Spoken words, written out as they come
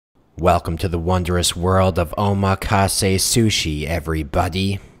Welcome to the wondrous world of Omakase Sushi,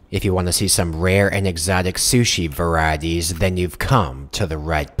 everybody. If you want to see some rare and exotic sushi varieties, then you've come to the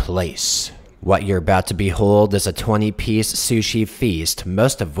right place. What you're about to behold is a 20-piece sushi feast,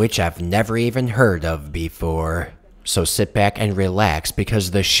 most of which I've never even heard of before. So sit back and relax because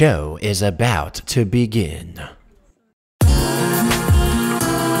the show is about to begin.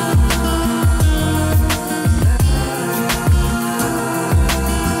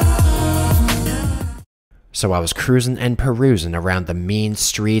 So I was cruising and perusing around the mean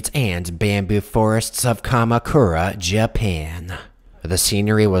streets and bamboo forests of Kamakura, Japan. The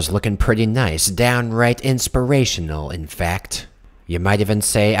scenery was looking pretty nice, downright inspirational, in fact. You might even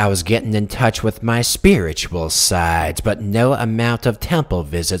say I was getting in touch with my spiritual side, but no amount of temple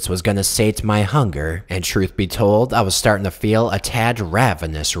visits was gonna sate my hunger, and truth be told, I was starting to feel a tad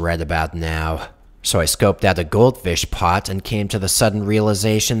ravenous right about now. So I scoped out a goldfish pot and came to the sudden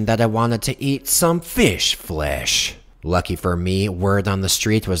realization that I wanted to eat some fish flesh. Lucky for me, word on the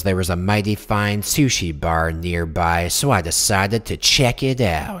street was there was a mighty fine sushi bar nearby, so I decided to check it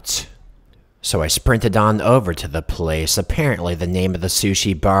out. So I sprinted on over to the place. Apparently the name of the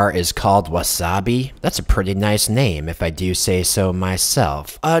sushi bar is called Wasabi. That's a pretty nice name if I do say so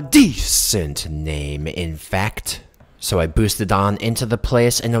myself. A decent name, in fact. So I boosted on into the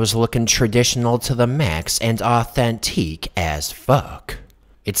place and it was looking traditional to the max and authentic as fuck.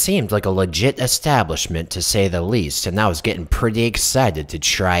 It seemed like a legit establishment to say the least, and I was getting pretty excited to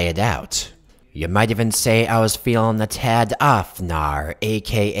try it out. You might even say I was feeling a tad offnar,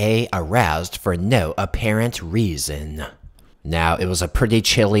 aka aroused for no apparent reason. Now, it was a pretty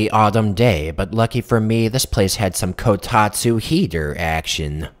chilly autumn day, but lucky for me, this place had some kotatsu heater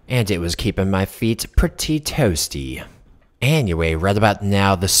action, and it was keeping my feet pretty toasty. Anyway, right about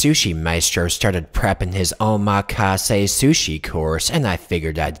now, the sushi maestro started prepping his Omakase Sushi course, and I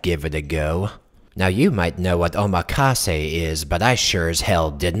figured I'd give it a go. Now, you might know what omakase is, but I sure as hell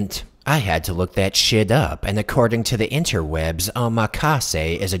didn't. I had to look that shit up, and according to the interwebs,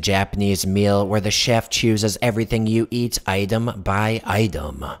 omakase is a Japanese meal where the chef chooses everything you eat item by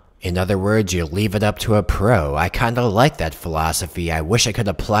item. In other words, you leave it up to a pro. I kinda like that philosophy. I wish I could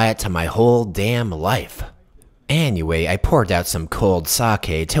apply it to my whole damn life. Anyway, I poured out some cold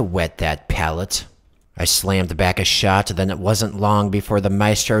sake to wet that palate. I slammed back a shot, then it wasn't long before the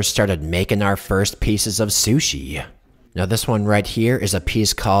maestro started making our first pieces of sushi. Now this one right here is a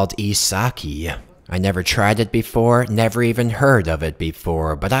piece called Isaki. I never tried it before, never even heard of it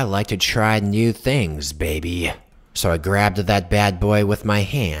before, but I like to try new things, baby. So I grabbed that bad boy with my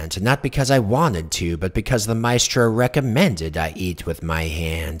hand, not because I wanted to, but because the maestro recommended I eat with my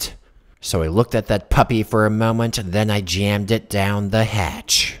hand. So I looked at that puppy for a moment, then I jammed it down the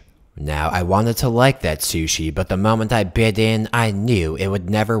hatch. Now, I wanted to like that sushi, but the moment I bit in, I knew it would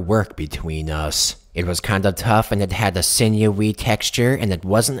never work between us. It was kinda tough and it had a sinewy texture and it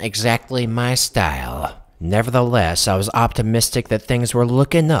wasn't exactly my style. Nevertheless, I was optimistic that things were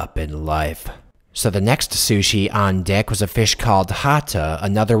looking up in life. So the next sushi on deck was a fish called Hata,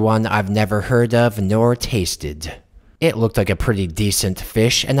 another one I've never heard of nor tasted. It looked like a pretty decent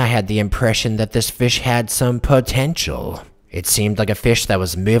fish and I had the impression that this fish had some potential. It seemed like a fish that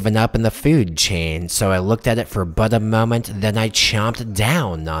was moving up in the food chain, so I looked at it for but a moment, then I chomped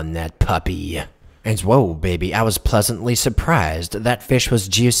down on that puppy. And whoa, baby, I was pleasantly surprised. That fish was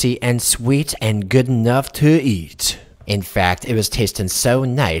juicy and sweet and good enough to eat. In fact, it was tasting so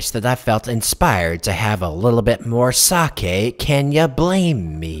nice that I felt inspired to have a little bit more sake. Can ya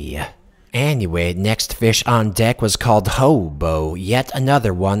blame me? Anyway, next fish on deck was called Houbou, yet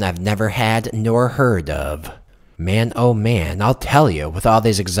another one I've never had nor heard of. Man, oh man, I'll tell you, with all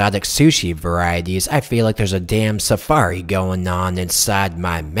these exotic sushi varieties, I feel like there's a damn safari going on inside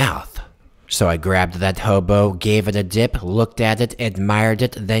my mouth. So I grabbed that hobo, gave it a dip, looked at it, admired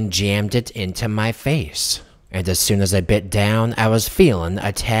it, then jammed it into my face. And as soon as I bit down, I was feeling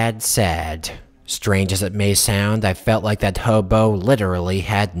a tad sad. Strange as it may sound, I felt like that hobo literally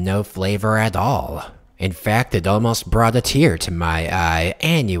had no flavor at all. In fact, it almost brought a tear to my eye.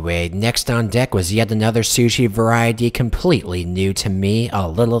 Anyway, next on deck was yet another sushi variety completely new to me, a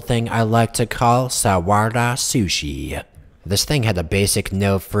little thing I like to call Sawara sushi. This thing had a basic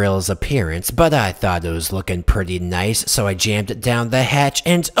no-frills appearance, but I thought it was looking pretty nice, so I jammed it down the hatch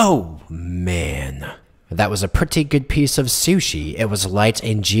and oh man. That was a pretty good piece of sushi. It was light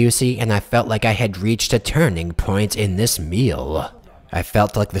and juicy and I felt like I had reached a turning point in this meal. I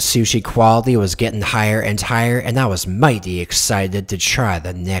felt like the sushi quality was getting higher and higher and I was mighty excited to try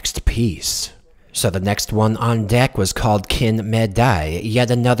the next piece. So the next one on deck was called Kinmedai, yet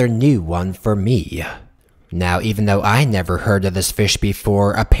another new one for me. Now, even though I never heard of this fish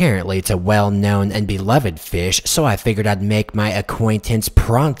before, apparently it's a well-known and beloved fish, so I figured I'd make my acquaintance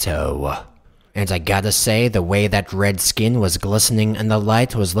pronto. And I gotta say, the way that red skin was glistening in the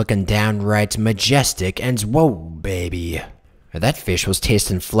light was looking downright majestic, and whoa, baby. That fish was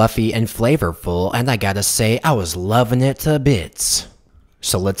tasting fluffy and flavorful, and I gotta say, I was loving it to bits.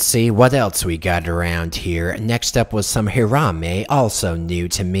 So let's see what else we got around here. Next up was some Hirame, also new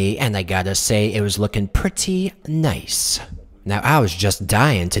to me, and I gotta say, it was looking pretty nice. Now, I was just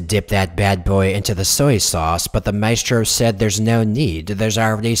dying to dip that bad boy into the soy sauce, but the maestro said there's no need, there's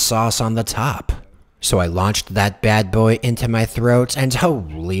already sauce on the top. So I launched that bad boy into my throat, and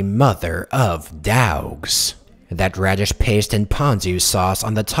holy mother of dogs. That radish paste and ponzu sauce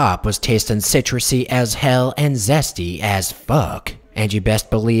on the top was tasting citrusy as hell and zesty as fuck. And you best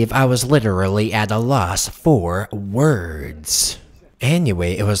believe I was literally at a loss for words.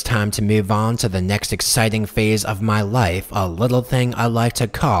 Anyway, it was time to move on to the next exciting phase of my life, a little thing I like to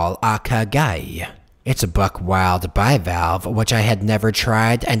call Akagai. It's a buck wild bivalve, which I had never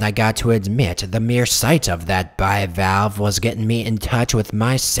tried, and I got to admit, the mere sight of that bivalve was getting me in touch with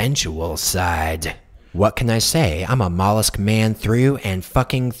my sensual side. What can I say? I'm a mollusk man through and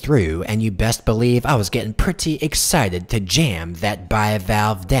fucking through, and you best believe I was getting pretty excited to jam that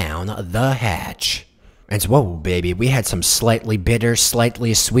bivalve down the hatch. And whoa, baby, we had some slightly bitter,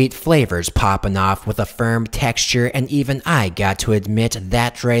 slightly sweet flavors popping off with a firm texture, and even I got to admit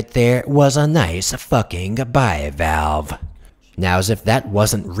that right there was a nice fucking bivalve. Now, as if that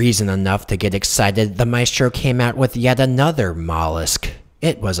wasn't reason enough to get excited, the maestro came out with yet another mollusk.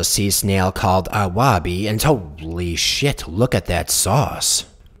 It was a sea snail called Awabi, and holy shit, look at that sauce.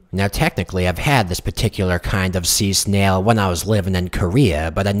 Now technically I've had this particular kind of sea snail when I was living in Korea,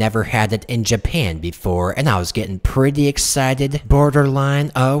 but I never had it in Japan before, and I was getting pretty excited,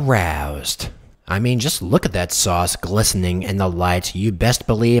 borderline aroused. I mean, just look at that sauce glistening in the light. You best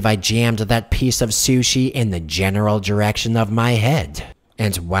believe I jammed that piece of sushi in the general direction of my head.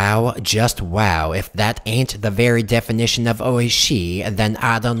 And wow, just wow, if that ain't the very definition of oishi, then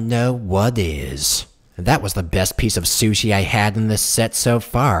I don't know what is. That was the best piece of sushi I had in this set so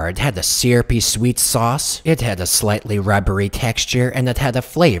far. It had a syrupy sweet sauce, it had a slightly rubbery texture, and it had a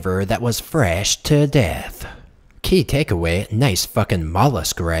flavor that was fresh to death. Key takeaway, nice fucking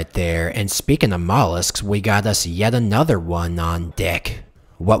mollusk right there, and speaking of mollusks, we got us yet another one on deck.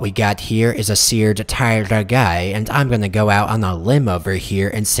 What we got here is a seared Tairagai, and I'm gonna go out on a limb over here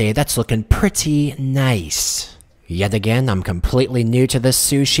and say that's looking pretty nice. Yet again, I'm completely new to this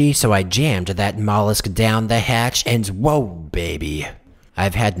sushi, so I jammed that mollusk down the hatch, and whoa, baby.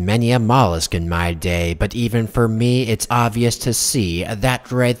 I've had many a mollusk in my day, but even for me, it's obvious to see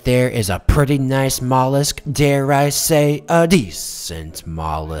that right there is a pretty nice mollusk, dare I say, a decent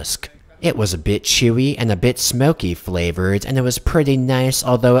mollusk. It was a bit chewy and a bit smoky flavored, and it was pretty nice,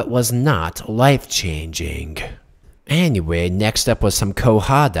 although it was not life-changing. Anyway, next up was some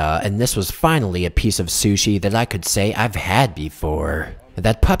Kohada, and this was finally a piece of sushi that I could say I've had before.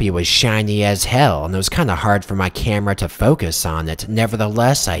 That puppy was shiny as hell, and it was kinda hard for my camera to focus on it.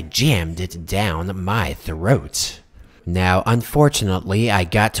 Nevertheless, I jammed it down my throat. Now, unfortunately, I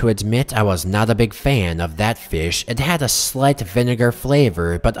got to admit I was not a big fan of that fish. It had a slight vinegar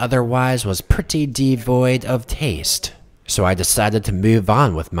flavor, but otherwise was pretty devoid of taste. So I decided to move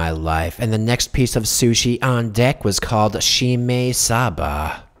on with my life, and the next piece of sushi on deck was called Shime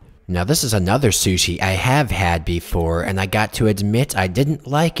Saba. Now this is another sushi I have had before, and I got to admit I didn't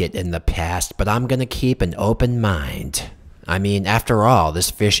like it in the past, but I'm gonna keep an open mind. I mean, after all, this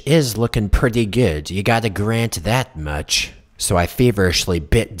fish is looking pretty good, you gotta grant that much. So I feverishly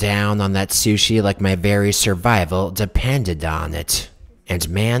bit down on that sushi like my very survival depended on it. And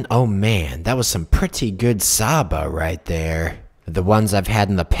man, oh man, that was some pretty good Saba right there. The ones I've had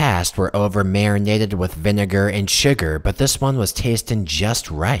in the past were over-marinated with vinegar and sugar, but this one was tasting just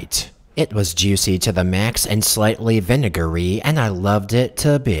right. It was juicy to the max and slightly vinegary, and I loved it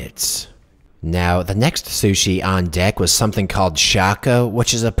to bits. Now, the next sushi on deck was something called Shako,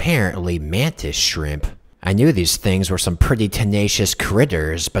 which is apparently Mantis Shrimp. I knew these things were some pretty tenacious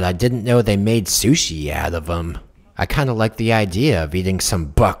critters, but I didn't know they made sushi out of them. I kinda liked the idea of eating some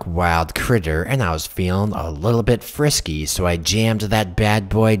buck wild critter, and I was feeling a little bit frisky, so I jammed that bad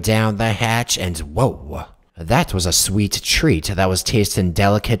boy down the hatch, and whoa. That was a sweet treat that was tasting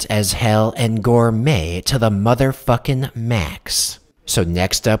delicate as hell and gourmet to the motherfucking max. So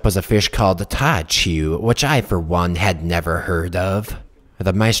next up was a fish called Tachiuo, which I for one had never heard of.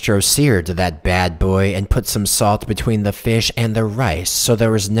 The maestro seared that bad boy and put some salt between the fish and the rice, so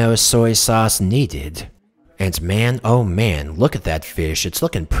there was no soy sauce needed. And man, oh man, look at that fish, it's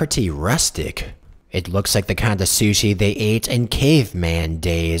looking pretty rustic. It looks like the kind of sushi they ate in caveman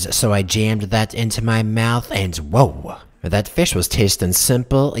days, so I jammed that into my mouth and whoa! That fish was tasting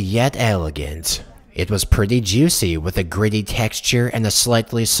simple yet elegant. It was pretty juicy with a gritty texture and a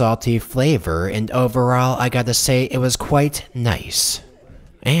slightly salty flavor, and overall I gotta say it was quite nice.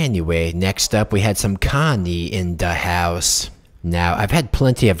 Anyway, next up we had some kani in the house. Now, I've had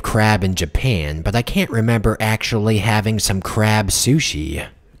plenty of crab in Japan, but I can't remember actually having some crab sushi.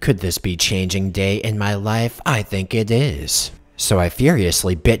 Could this be changing day in my life? I think it is. So I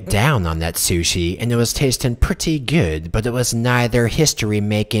furiously bit down on that sushi, and it was tasting pretty good, but it was neither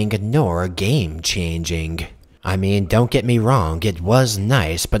history-making nor game-changing. I mean, don't get me wrong, it was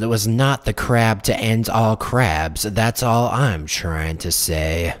nice, but it was not the crab to end all crabs, that's all I'm trying to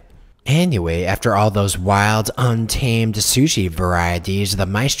say. Anyway, after all those wild, untamed sushi varieties, the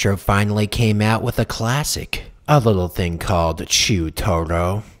maestro finally came out with a classic. A little thing called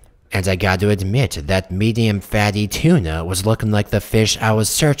Chutoro. And I gotta admit, that medium fatty tuna was looking like the fish I was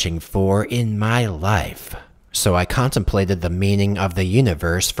searching for in my life. So I contemplated the meaning of the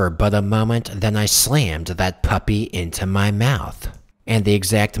universe for but a moment, then I slammed that puppy into my mouth. And the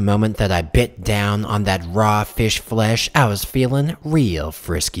exact moment that I bit down on that raw fish flesh, I was feeling real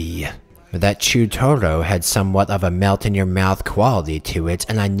frisky. That Chutoro had somewhat of a melt-in-your-mouth quality to it,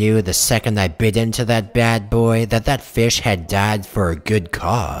 and I knew the second I bit into that bad boy that that fish had died for a good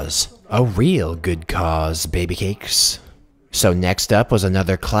cause. A real good cause, baby cakes. So next up was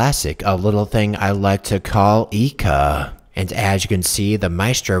another classic, a little thing I like to call Ika. And as you can see, the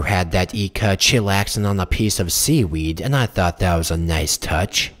maestro had that Ika chillaxing on a piece of seaweed, and I thought that was a nice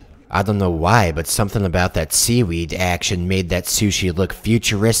touch. I don't know why, but something about that seaweed action made that sushi look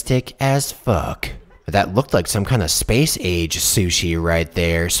futuristic as fuck. That looked like some kind of space-age sushi right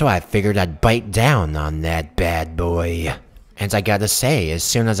there, so I figured I'd bite down on that bad boy. And I gotta say, as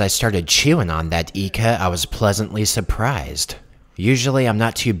soon as I started chewing on that Ika, I was pleasantly surprised. Usually I'm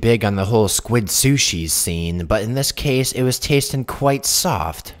not too big on the whole squid sushi scene, but in this case it was tasting quite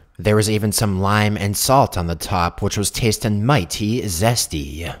soft. There was even some lime and salt on the top, which was tasting mighty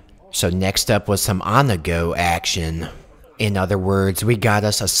zesty. So next up was some onago action. In other words, we got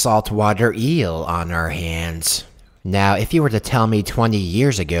us a saltwater eel on our hands. Now, if you were to tell me 20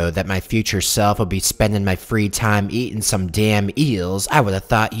 years ago that my future self would be spending my free time eating some damn eels, I would have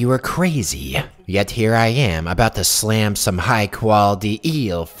thought you were crazy. Yet here I am, about to slam some high-quality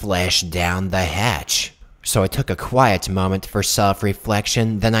eel flesh down the hatch. So I took a quiet moment for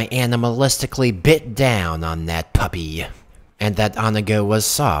self-reflection, then I animalistically bit down on that puppy. And that onago was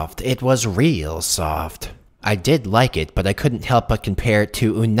soft. It was real soft. I did like it, but I couldn't help but compare it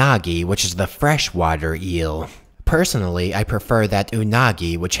to unagi, which is the freshwater eel. Personally, I prefer that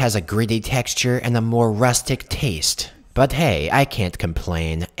unagi, which has a gritty texture and a more rustic taste. But hey, I can't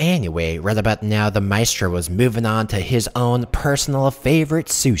complain. Anyway, right about now the maestro was moving on to his own personal favorite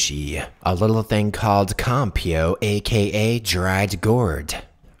sushi. A little thing called kampyo, aka dried gourd.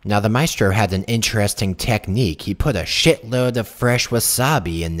 Now the maestro had an interesting technique. He put a shitload of fresh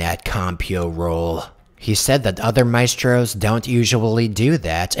wasabi in that kampyo roll. He said that other maestros don't usually do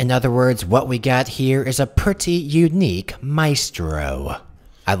that. In other words, what we got here is a pretty unique maestro.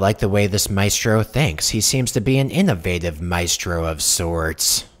 I like the way this maestro thinks. He seems to be an innovative maestro of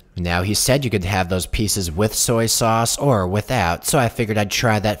sorts. Now he said you could have those pieces with soy sauce or without, so I figured I'd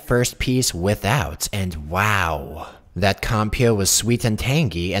try that first piece without, and wow. That kampyo was sweet and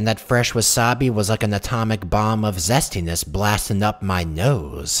tangy, and that fresh wasabi was like an atomic bomb of zestiness blasting up my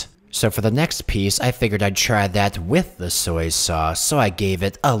nose. So for the next piece, I figured I'd try that with the soy sauce, so I gave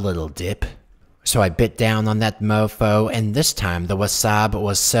it a little dip. So I bit down on that mofo, and this time the wasabi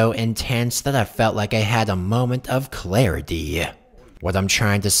was so intense that I felt like I had a moment of clarity. What I'm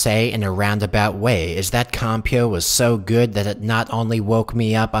trying to say in a roundabout way is that kampyo was so good that it not only woke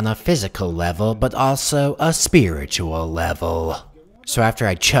me up on a physical level, but also a spiritual level. So after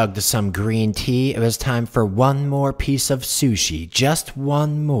I chugged some green tea, it was time for one more piece of sushi, just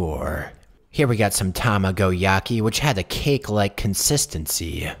one more. Here we got some tamagoyaki, which had a cake-like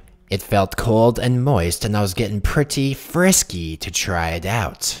consistency. It felt cold and moist, and I was getting pretty frisky to try it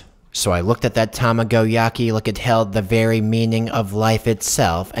out. So I looked at that tamagoyaki like it held the very meaning of life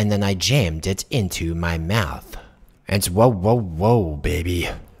itself, and then I jammed it into my mouth. And whoa, baby.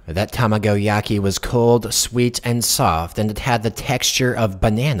 That tamagoyaki was cold, sweet, and soft, and it had the texture of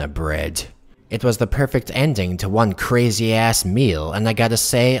banana bread. It was the perfect ending to one crazy-ass meal, and I gotta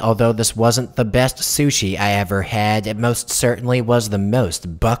say, although this wasn't the best sushi I ever had, it most certainly was the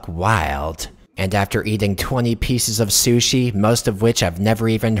most buck wild. And after eating 20 pieces of sushi, most of which I've never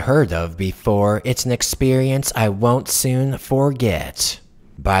even heard of before, it's an experience I won't soon forget.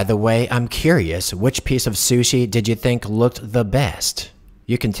 By the way, I'm curious, which piece of sushi did you think looked the best?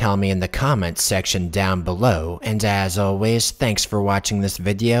 You can tell me in the comments section down below, and as always, thanks for watching this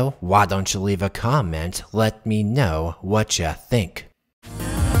video. Why don't you leave a comment, let me know what you think.